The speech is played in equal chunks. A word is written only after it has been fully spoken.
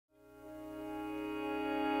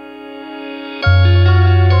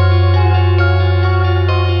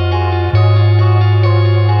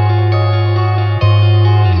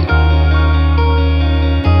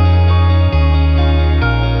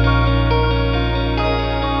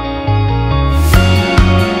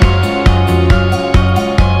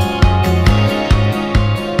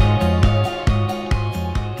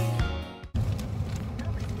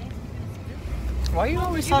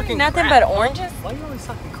sucking nothing crap? but oranges? Why are you always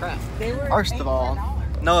sucking crap? They were First of all,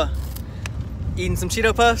 $8. Noah, eating some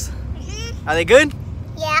Cheeto Puffs? Are they good?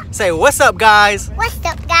 Yeah. Say, what's up, guys? What's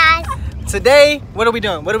up, guys? Today, what are we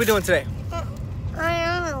doing? What are we doing today?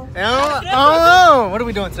 I don't know. I don't know. What are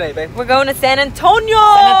we doing today, babe? We're going to San Antonio.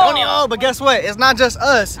 San Antonio, but guess what? It's not just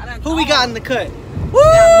us. Who we got in the cut?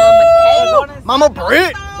 Woo! Mama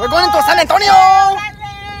Britt. We're going to San Antonio.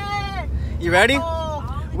 You ready?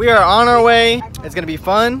 We are on our way. It's gonna be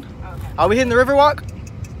fun. Are we hitting the Riverwalk?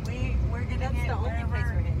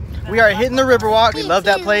 We are hitting the Riverwalk. We love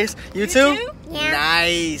that place. You too? Yeah.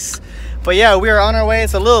 Nice. But yeah, we are on our way.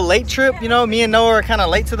 It's a little late trip, you know. Me and Noah are kind of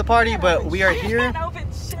late to the party, but we are here,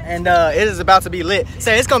 and it is about to be lit.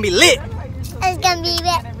 Say, it's gonna be lit. It's gonna be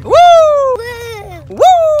lit. Woo!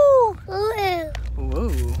 Woo! Woo!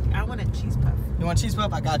 Woo! I want a cheese puff. You want cheese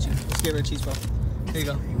puff? I got you. Let's get rid of cheese puff. Here you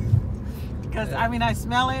go. Because I mean, I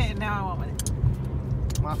smell it, and now I want it.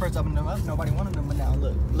 When I first opened them up, nobody wanted them, but now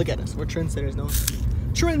look at us. We're trendsetters, Noah.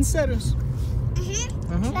 Trendsetters.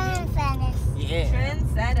 Trendsetters. Yeah.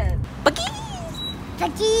 Trendsetters.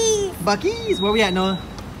 Bucky's. Bucky's. Where we at, Noah?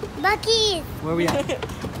 Bucky's. Where we at?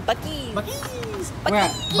 Bucky's. Bucky's. Where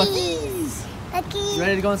at? Bucky's. Bucky's. You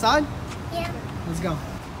ready to go inside? Yeah. Let's go.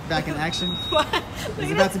 Back in action. What?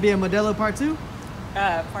 It's about to be a Modelo part 2.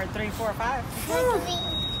 Part 3, 4, 5.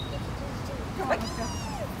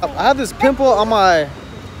 I have this pimple on my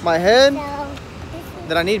head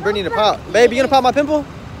that I need Brittany to pop. Babe, you gonna pop my pimple?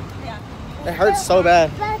 Yeah. It hurts so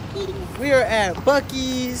bad. Bucky's. We are at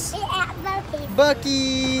Bucky's. We're at Bucky's.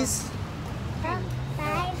 Bucky's.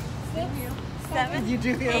 5, 6, 7, You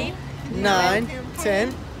do 8, 9,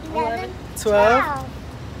 10, 11, 12.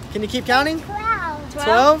 Can you keep counting? 12.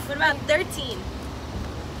 12? What about 13?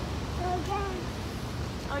 Okay.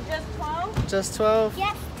 Oh, just 12? Just 12?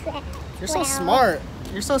 Just 12. You're so smart.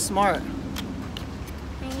 You're so smart.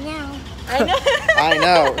 I know. I know. I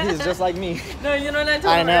know. He's just like me. No, you know what I told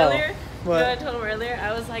I him know. earlier? What? You know what I told him earlier?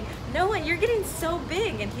 I was like, Noah, you're getting so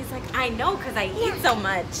big. And he's like, I know, because I eat so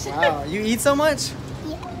much. Wow, you eat so much?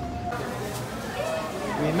 Yeah.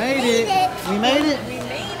 We made it. We made it. We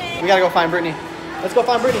made it. We gotta go find Brittany. Let's go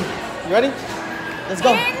find Brittany. You ready? Let's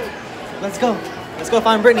go. Let's go. Let's go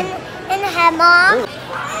find Brittany. And her mom.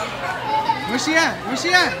 Where's she at? Where's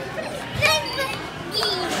she at?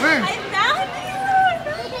 Where? I found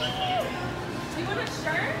you. Do you want a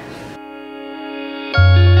shirt?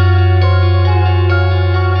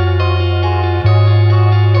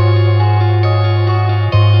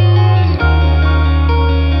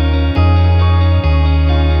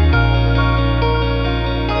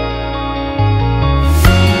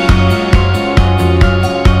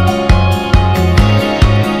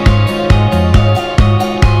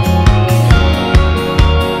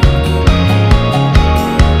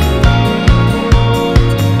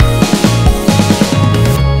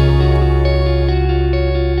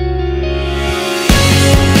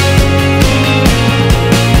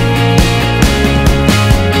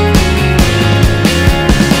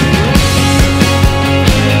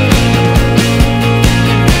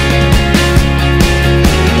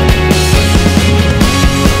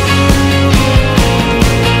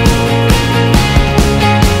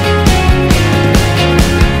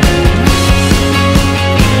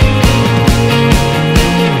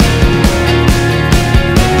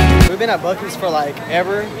 At Bucky's for like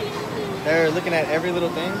ever. They're looking at every little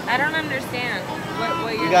thing. I don't understand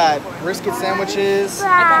what you're You got looking for. brisket sandwiches. I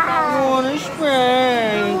thought that You want a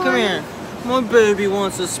Sprite? Come here. My baby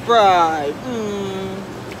wants a Sprite.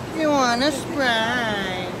 You want a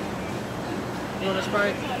Sprite? You want a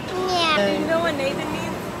Sprite? Yeah. You know what Nathan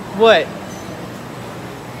needs? What?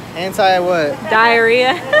 Anti what?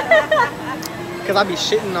 Diarrhea. Because I be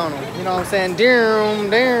shitting on them. You know what I'm saying? Damn,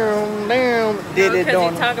 damn, damn. Did it Because on you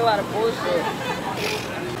them. talk a lot of bullshit.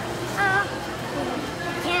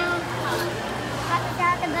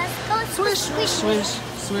 Swish, swish, swish,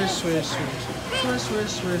 swish, swish, swish, swish,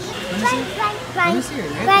 swish, swish. Let me see. Let me see your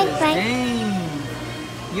necklace.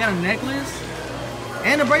 Dang. You got a necklace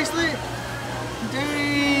and a bracelet.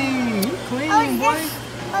 Dang, you clean, boy.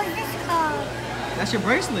 What's this called? That's your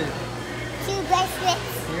bracelet. 2 bracelets.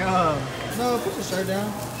 Yeah. No, put your shirt down.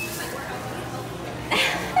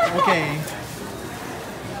 Okay.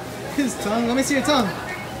 His tongue. Let me see your tongue.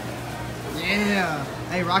 Yeah.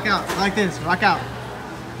 Hey, rock out. Like this. Rock out.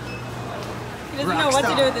 He doesn't know what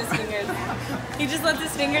to do with his fingers. He just lets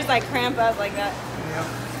his fingers like cramp up like that. Yep.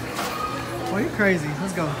 Oh, you're crazy.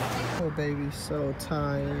 Let's go. Oh, baby's so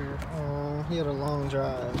tired. Oh, he had a long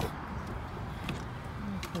drive.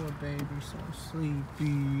 Poor baby, so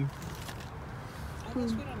sleepy. I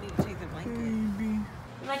guess we don't need to take the blanket. Baby.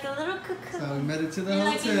 Like a little cocoon. So we made it to the You're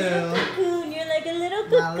like a little hotel. cocoon. You're like a little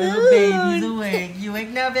cocoon. My little baby's awake. You awake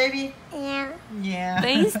now, baby? Yeah. Yeah. But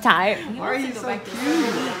he's tired. He Why are wants to you go so back to cute? sleep.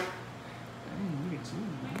 Look at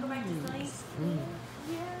you. Go back to sleep.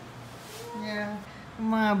 Yeah.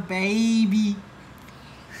 My baby.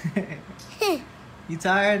 You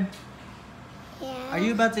tired? Yeah. Are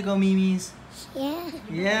you about to go Mimi's? Yeah.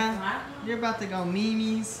 Yeah? You're about to go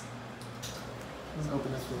Mimi's? Let's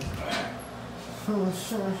open this door. Oh,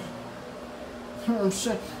 shit. Oh,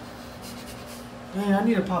 shit. Man, I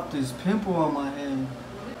need to pop this pimple on my head.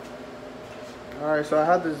 Alright, so I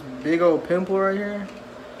have this big old pimple right here.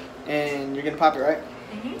 And you're gonna pop it, right?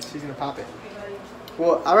 Mm-hmm. She's gonna pop it.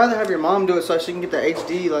 Well, I'd rather have your mom do it so she can get the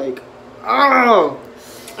HD, like, oh!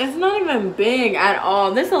 It's not even big at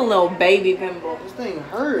all. This is a little baby pimple. This thing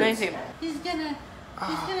hurts. Nice. He's gonna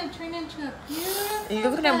turn into a beautiful You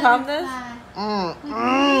gonna pop this?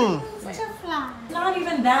 butterfly. It's not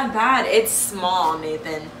even that bad. It's small,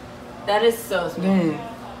 Nathan. That is so small. Dang,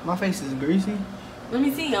 my face is greasy. Let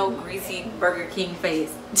me see your greasy Burger King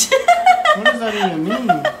face. What does that even mean?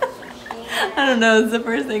 I don't know. It's the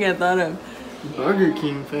first thing I thought of. Burger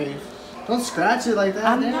King face. Don't scratch it like that.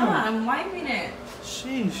 I'm damn. not. I'm wiping it.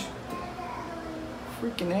 Sheesh.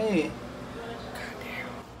 Freaking A.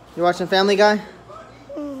 You watching Family Guy?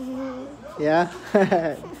 Yeah?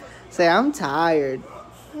 Say, I'm tired.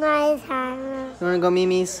 My time. You wanna go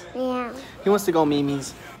Mimi's? Yeah. He wants to go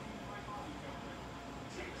Mimi's.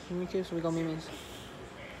 Give me a kiss, we go Mimi's.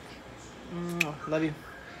 Love you.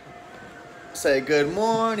 Say good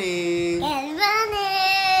morning. Good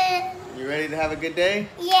morning. You ready to have a good day?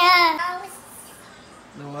 Yeah.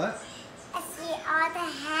 The what? I see all the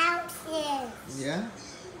houses. Yeah.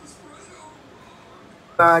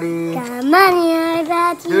 Everybody. Good morning,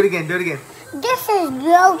 everybody. Do it again, do it again. This is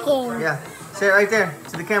broken. Yeah. Say it right there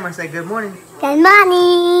to the camera. Say good morning. Good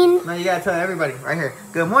morning. No, you gotta tell everybody right here.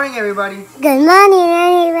 Good morning, everybody. Good morning,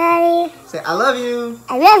 everybody. Say I love you.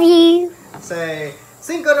 I love you. Say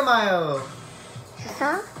Cinco de Mayo.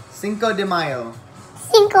 Huh? Cinco de Mayo.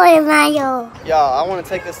 Cinco de Mayo. Y'all, I want to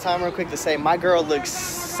take this time real quick to say my girl looks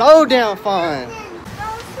so damn fun.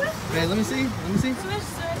 Hey, let me see. Let me see.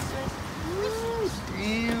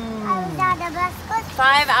 Damn.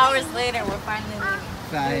 5 hours later, we're finally leaving.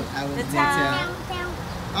 5 hours The later. town.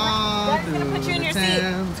 Oh, Dad's gonna put you in your seat.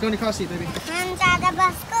 Let's go in the car seat, baby. Hands out the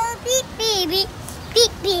bus, go beep baby,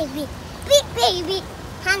 beep baby, beep baby.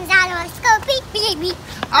 Hands out the bus, go beep baby.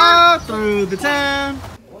 All through the town.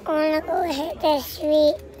 I wanna go hit the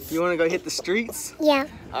streets. You want to go hit the streets? Yeah.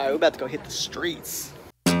 All right, we're about to go hit the streets.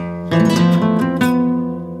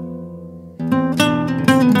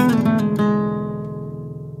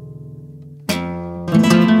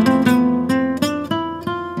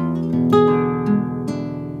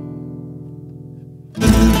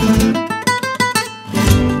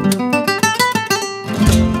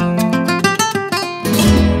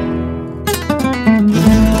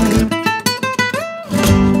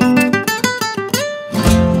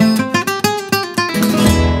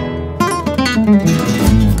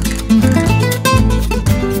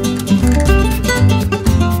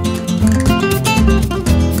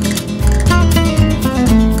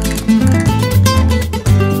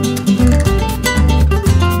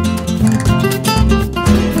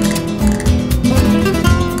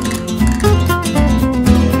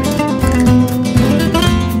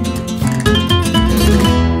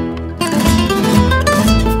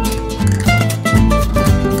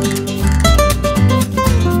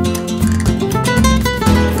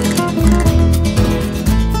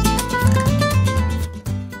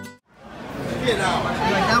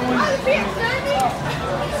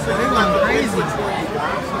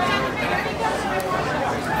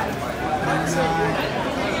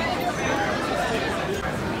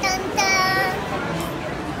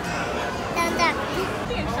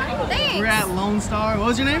 We're at Lone Star. What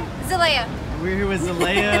was your name? Zalea. We're here with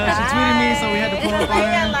Zalea. She tweeted me, so we had to pull up on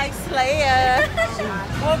her. like Slayer.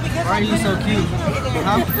 Why are you so cute?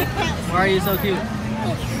 Huh? Why are you so cute?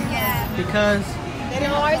 Yeah. Because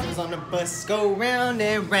on the bus go round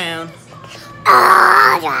and round.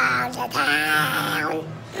 All around the town.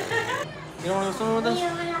 You don't want to swim with us?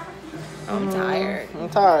 I'm tired. I'm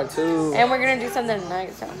tired too. And we're gonna do something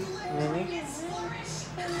tonight, so.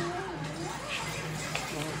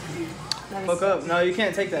 Fuck up. No, you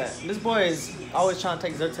can't take that. This boy is always trying to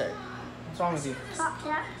take Zyrtec. What's wrong with you?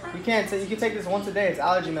 You can't. You can take this once a day. It's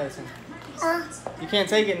allergy medicine. You can't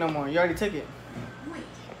take it no more. You already took it.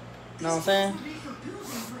 Know what I'm saying?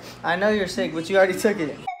 I know you're sick, but you already took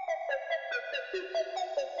it.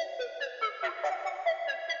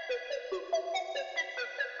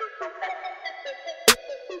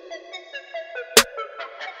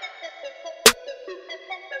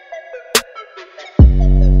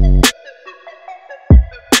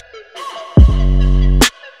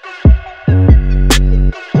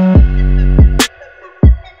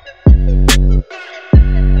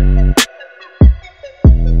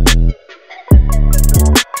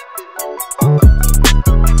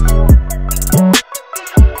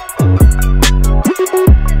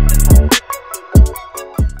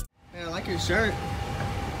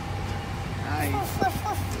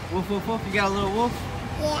 woof woof. You got a little wolf?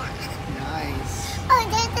 Yeah. Nice. Oh,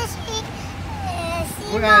 there's the street.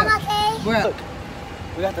 See, Mama K? Look,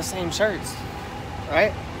 we got the same shirts,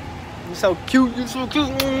 right? You're so cute. You're so cute.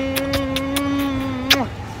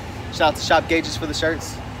 Shout out to Shop Gauges for the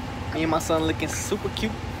shirts. Me and my son looking super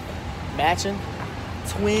cute. Matching.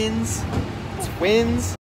 Twins.